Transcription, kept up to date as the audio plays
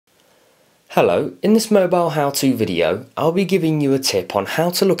Hello, in this mobile how-to video, I'll be giving you a tip on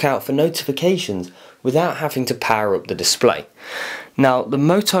how to look out for notifications without having to power up the display. Now, the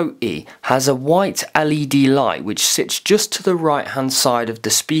Moto E has a white LED light which sits just to the right hand side of the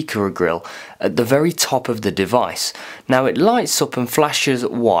speaker grille at the very top of the device. Now, it lights up and flashes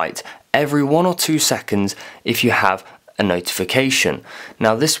white every 1 or 2 seconds if you have a notification.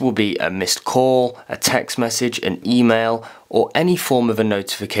 Now, this will be a missed call, a text message, an email, or any form of a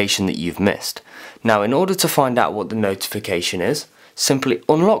notification that you've missed. Now, in order to find out what the notification is, simply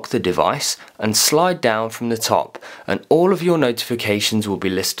unlock the device and slide down from the top, and all of your notifications will be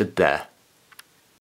listed there.